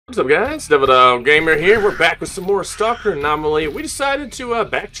What's up, guys? TheDevildogGamer here. We're back with some more S.T.A.L.K.E.R Anomaly. We decided to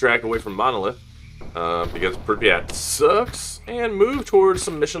backtrack away from Monolith because Pripyat sucks and move towards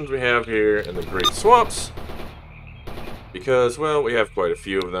some missions we have here in the Great Swamps. Because, well, we have quite a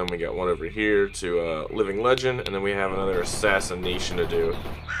few of them. We got one over here to Living Legend, and then we have another assassination to do.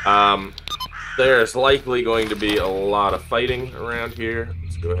 There's likely going to be a lot of fighting around here.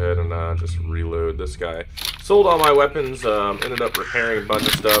 Let's go ahead and just reload this guy. Sold all my weapons, ended up repairing a bunch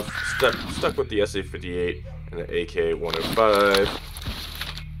of stuff, stuck with the SA-58 and the AK-105.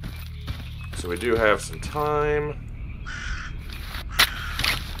 So we do have some time.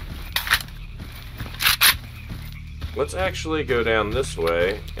 Let's actually go down this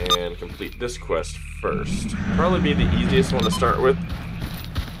way and complete this quest first. Probably be the easiest one to start with.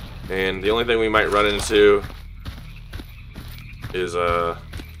 And the only thing we might run into is a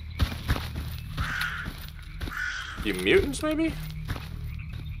few mutants, maybe?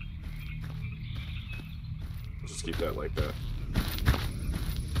 Let's just keep that like that.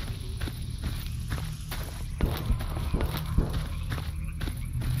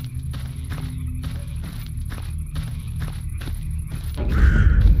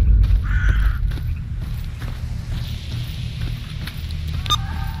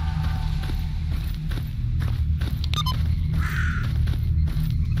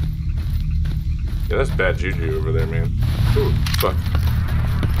 Yeah, that's bad juju over there, man. Ooh, fuck.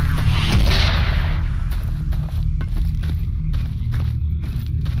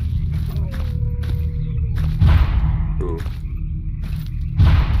 Ooh.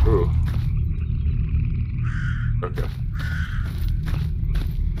 Ooh. Okay.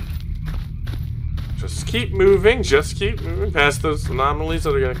 Just keep moving past those anomalies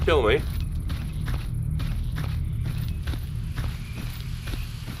that are gonna kill me.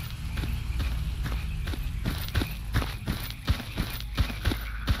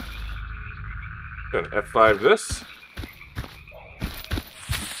 Gonna F5 this.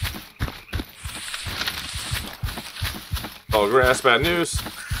 All grass, bad news.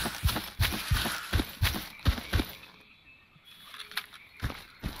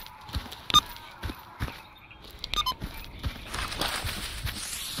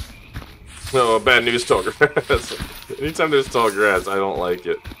 No, bad news, tall grass. Anytime there's tall grass, I don't like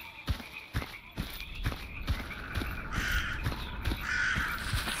it.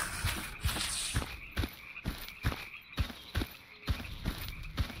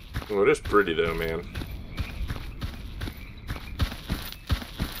 Oh, it is pretty though, man.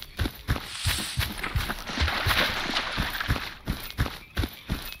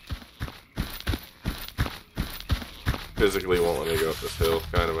 Physically won't let me go up this hill.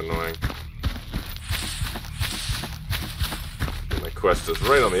 Kind of annoying. And my quest is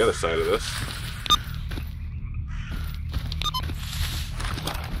right on the other side of this.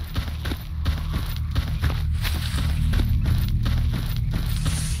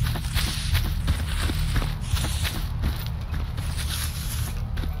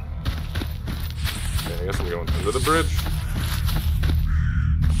 I guess I'm going under the bridge.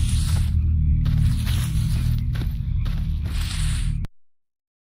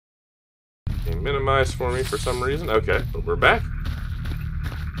 Okay, minimize for me for some reason. Okay, but we're back.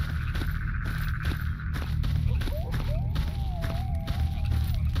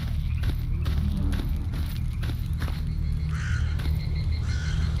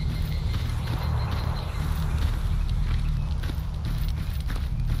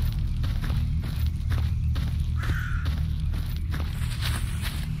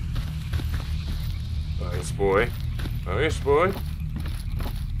 Nice boy. Nice boy.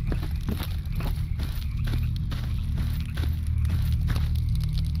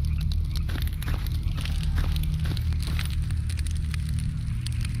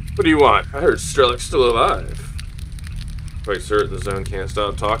 What do you want? I heard S.T.A.L.K.E.R's still alive. Quite certain the zone can't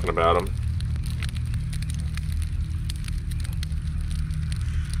stop talking about him.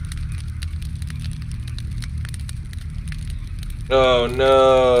 Oh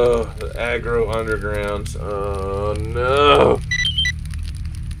no, the aggro undergrounds. Oh no.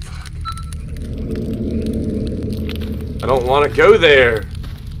 Fuck. I don't want to go there.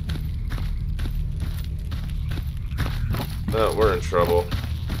 Oh, we're in trouble.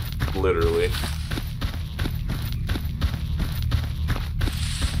 Literally.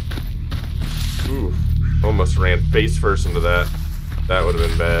 Ooh, almost ran face first into that. That would have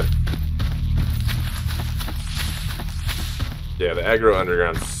been bad. Yeah, the aggro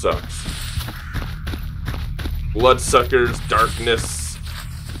underground sucks. Bloodsuckers, darkness,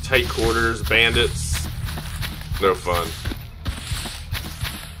 tight quarters, bandits. No fun.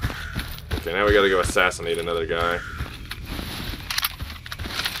 Okay, now we gotta go assassinate another guy.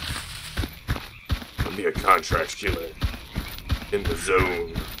 be a contract killer in the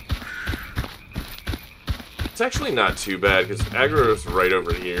zone. It's actually not too bad because aggro is right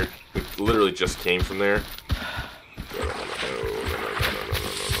over here. We literally just came from there. No.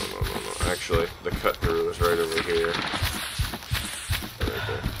 Actually, the cut through is right over here. Right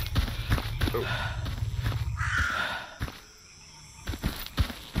there. Oh.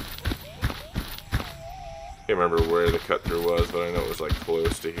 Can't remember where the cut through was, but I know it was like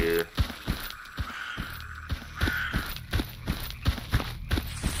close to here.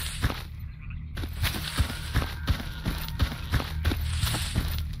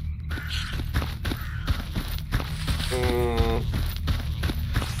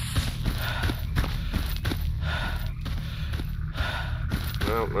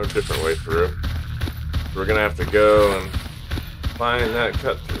 No, no different way through. We're gonna have to go and find that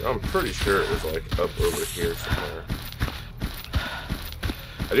cut through. I'm pretty sure it was like up over here somewhere.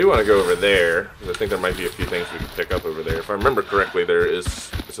 I do want to go over there because I think there might be a few things we can pick up over there. If I remember correctly, there is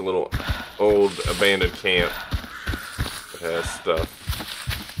it's a little old abandoned camp that has stuff.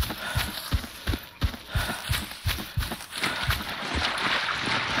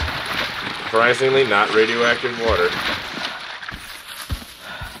 Surprisingly, not radioactive water.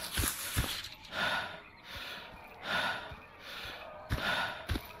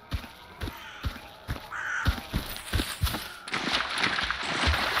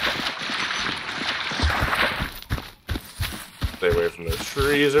 Stay away from those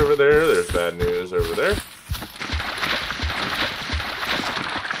trees over there. There's bad news over there.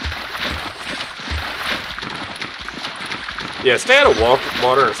 Yeah, stay out of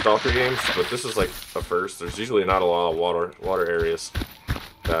water in Stalker games, but this is like a first. There's usually not a lot of water areas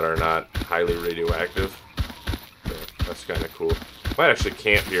that are not highly radioactive. So that's kind of cool. Might actually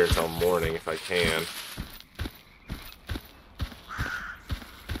camp here until morning if I can.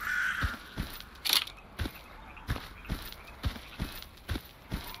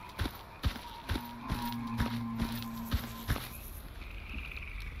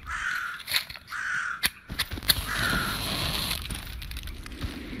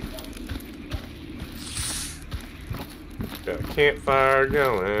 Got a campfire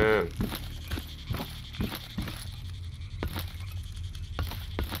going.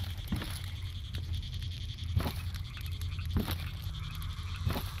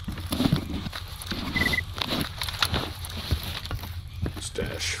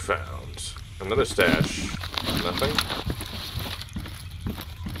 Stash found. Another stash. Nothing.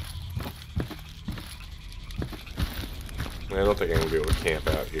 I don't think I'm gonna be able to camp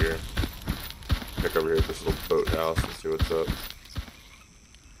out here. Check over here at this little boathouse and see what's up.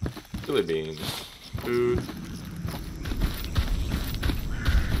 Chili beans. Food.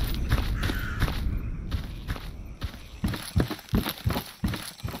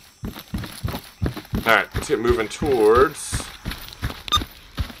 Alright, let's get moving towards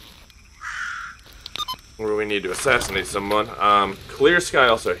where we need to assassinate someone. Clear Sky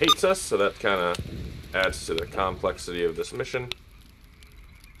also hates us, so that kind of adds to the complexity of this mission.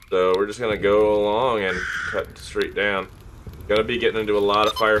 So we're just gonna go along and cut straight down. Gonna be getting into a lot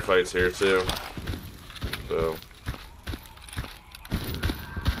of firefights here too. So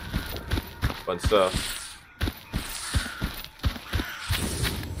fun stuff.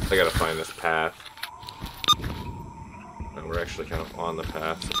 I gotta find this path. And we're actually kind of on the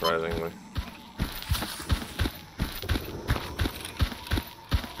path, surprisingly.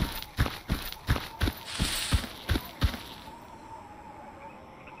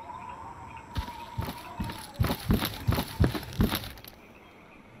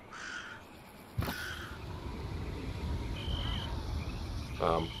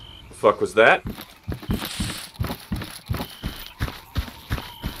 The fuck was that?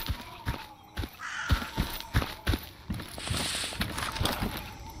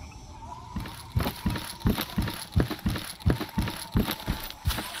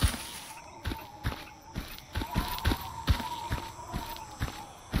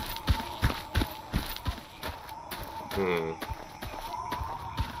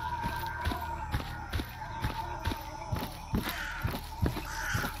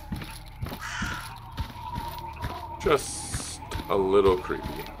 Just a little creepy.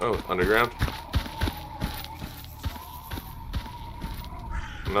 Oh, underground?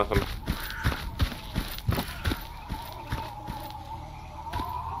 Nothing.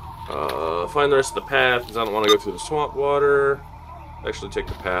 Find the rest of the path because I don't want to go through the swamp water. Actually take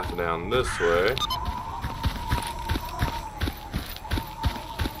the path down this way.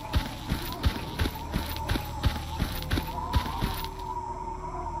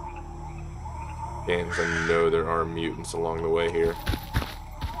 And I know there are mutants along the way here.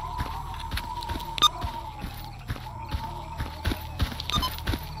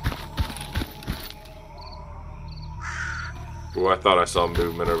 Oh, I thought I saw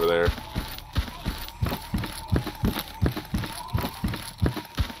movement over there.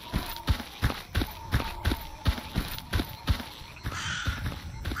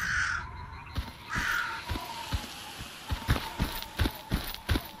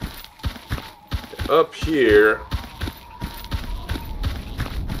 Up here.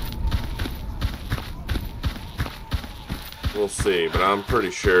 We'll see, but I'm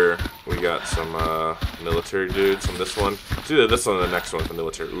pretty sure we got some military dudes on this one. It's either this one or the next one for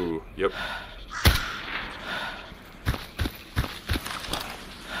military. Ooh, yep.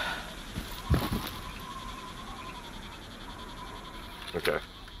 Okay.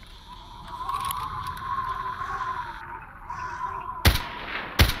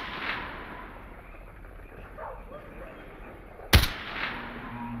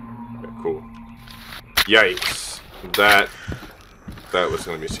 Cool. Yikes. That was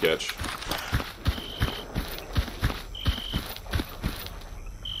gonna be sketch.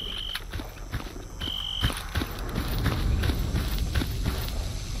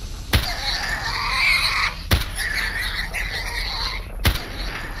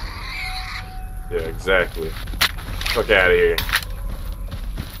 Yeah, exactly. Fuck out of here.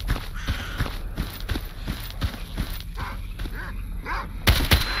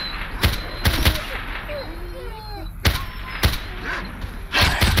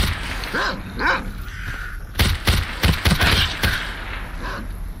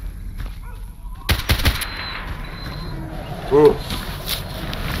 Ooh.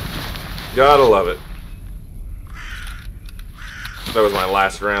 Gotta love it. That was my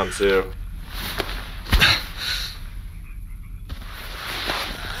last round, too.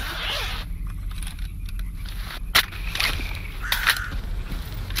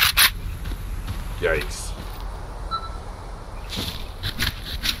 Yikes.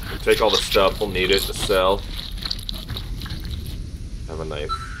 We'll take all the stuff, we'll need it to sell. Have a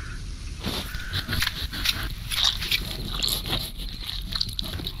knife.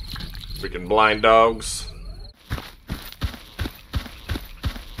 Freaking blind dogs.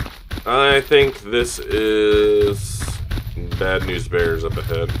 I think this is Bad News Bears up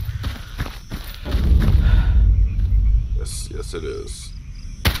ahead. Yes it is.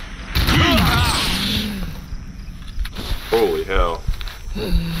 Holy hell.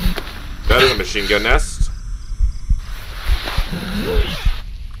 That is a machine gun nest.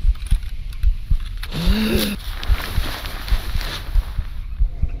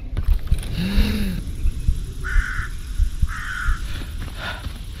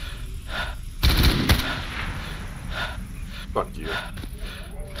 Fuck you.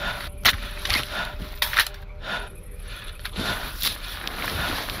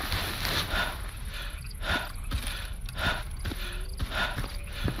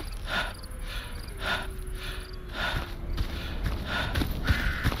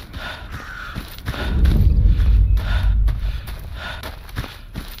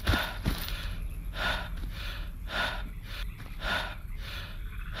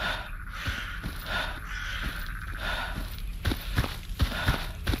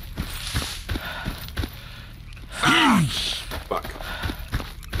 Fuck.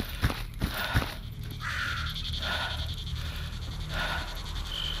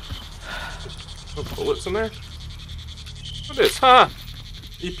 Oh, bullets in there? What is? Ha!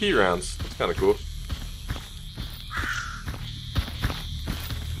 EP rounds. That's kind of cool.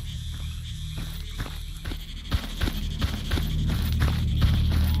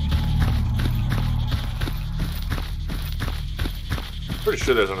 Pretty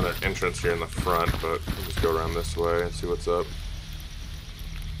sure there's another entrance here in the front, but we'll just go around this way and see what's up.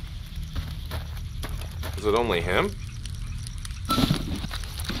 Is it only him?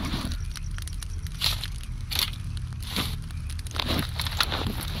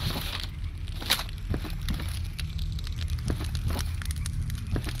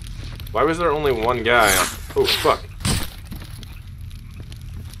 Why was there only one guy? Oh, fuck.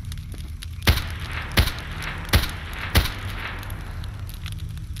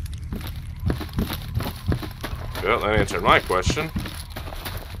 Well, that answered my question.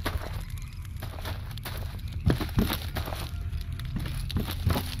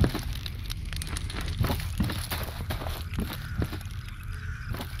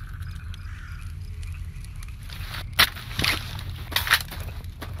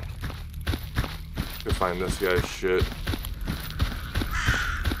 Go find this guy's shit.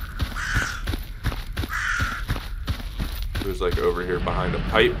 Who's like over here behind a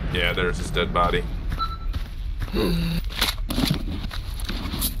pipe? Yeah, there's his dead body.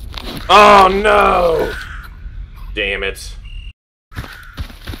 Oh no! Damn it.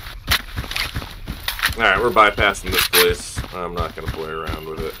 Alright, we're bypassing this place. I'm not gonna play around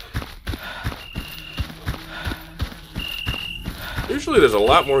with it. Usually there's a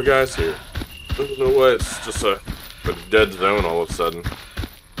lot more guys here. I don't know why it's just a dead zone all of a sudden.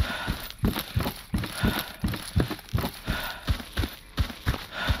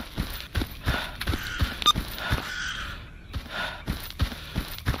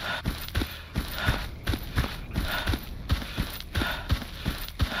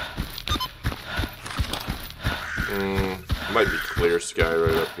 Might be clear sky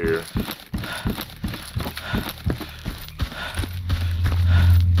right up here.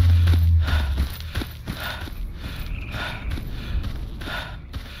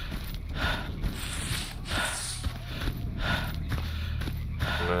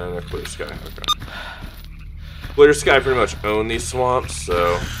 No, clear sky, okay. Clear sky pretty much own these swamps,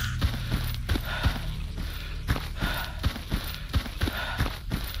 so...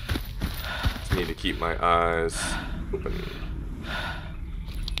 Just need to keep my eyes open.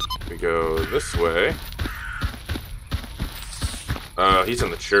 We go this way. He's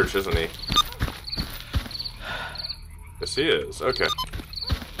in the church, isn't he? Yes, he is. Okay.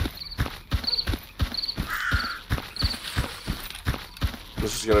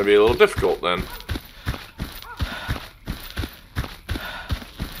 This is gonna be a little difficult then.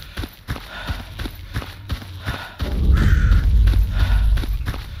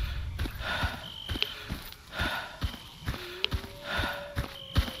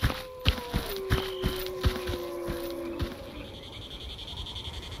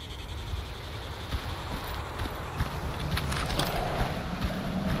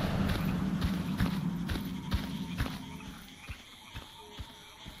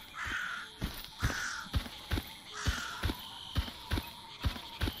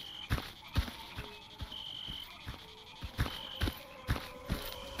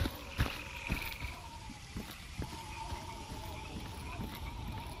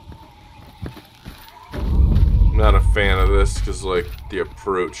 Not a fan of this because, like, the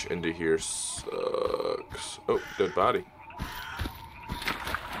approach into here sucks. Oh, dead body.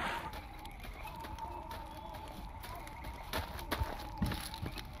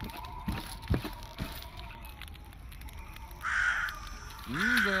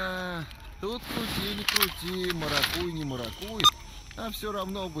 Да, тут крути не крути, маракуй не маракуй, а все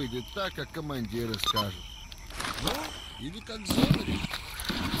равно выйдет так, как командиры скажут. Ну, или как зомби.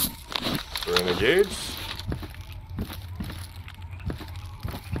 Renegades.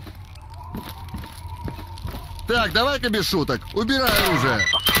 Так, давай-ка без шуток, убирай оружие.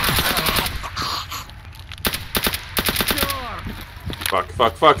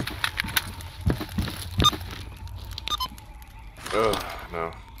 Fuck. Oh,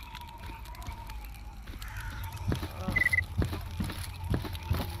 no.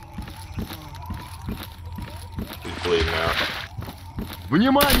 He's bleeding out.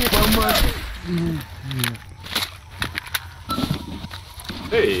 Внимание, бомба!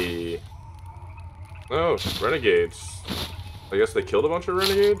 Hey! Oh, renegades. I guess they killed a bunch of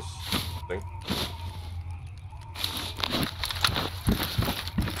renegades? I think.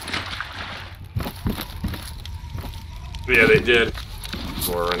 Yeah, they did.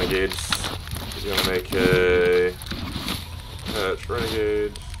 More renegades. He's gonna make a... Patch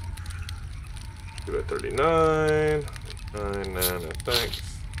renegades. Do it 39. 9, no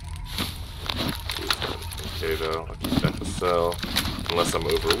thanks. Okay though, I'll keep that to sell. Unless I'm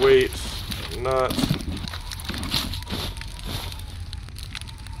overweight. I'm not.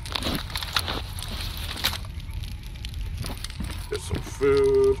 Get some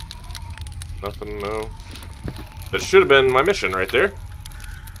food. Nothing, no. That should have been my mission right there.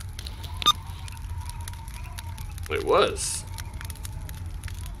 It was.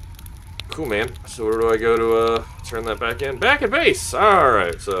 Cool, man. So where do I go to turn that back in? Back at base!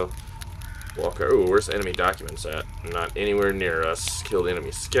 Alright, so... Walker. Ooh, where's enemy documents at? Not anywhere near us. Killed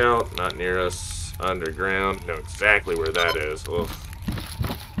enemy scout. Not near us. Underground. Know exactly where that is. Ugh.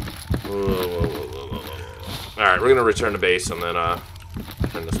 Alright, we're gonna return to base and then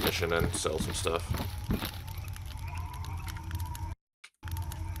turn this mission in, sell some stuff.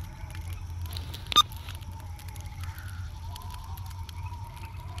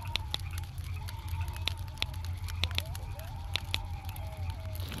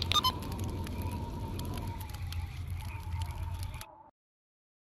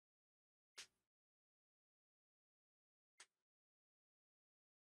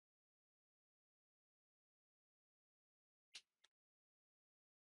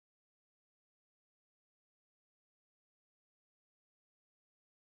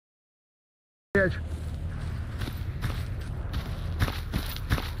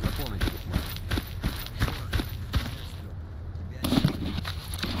 Запомните,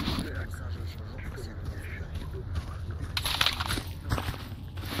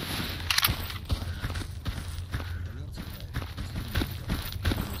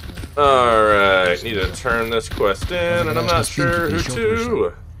 Alright, need to turn this quest in, and I'm not sure who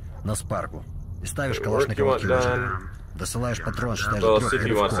to. На спарку. И ставишь Okay, work you want калашниковки done. выше. Досылаешь патрон, считаешь Well, до let's see 3 if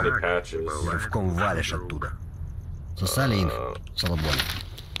he wants any рывком. patches. И рывком валишь оттуда. Сосали инф, Салабон.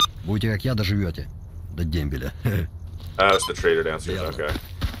 Будете как я, доживете. До дембеля. That's the trader downstairs, okay.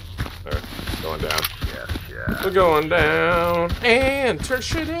 Alright, going down. We're going down, and turn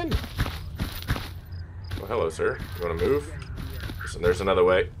shit in. Well, hello, sir. You wanna move? Listen, there's another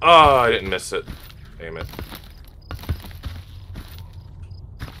way. Oh, I didn't miss it. Damn it.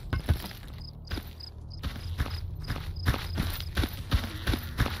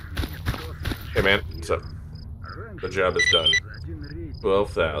 Hey, man, what's up? The job is done.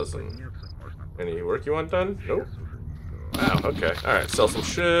 12,000. Any work you want done? Nope. Wow, okay. Alright, sell some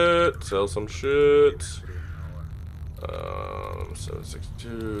shit. Sell some shit.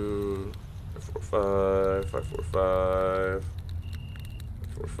 762. 545. 545.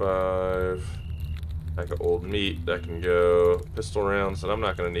 545. Pack of old meat that can go. Pistol rounds that I'm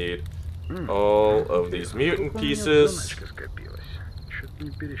not gonna need. All of these mutant pieces.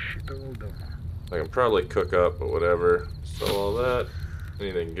 I can probably cook up, but whatever. Sell all that.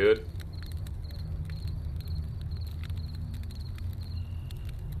 Anything good?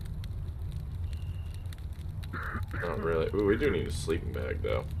 Not really. Ooh, we do need a sleeping bag,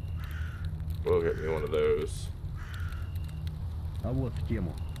 though. We'll get me one of those. А вот в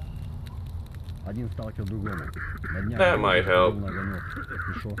тему. Один сталкер другому. На днях That might help. на огонек.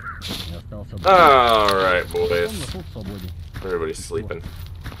 И шо? Не остался Alright, boys. Он нашел в свободе. Everybody's sleeping.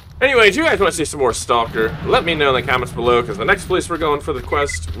 Anyways, you guys want to see some more Stalker? Let me know in the comments below, because the next place we're going for the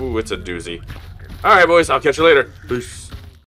quest, ooh, it's a doozy. Alright, boys, I'll catch you later. Peace.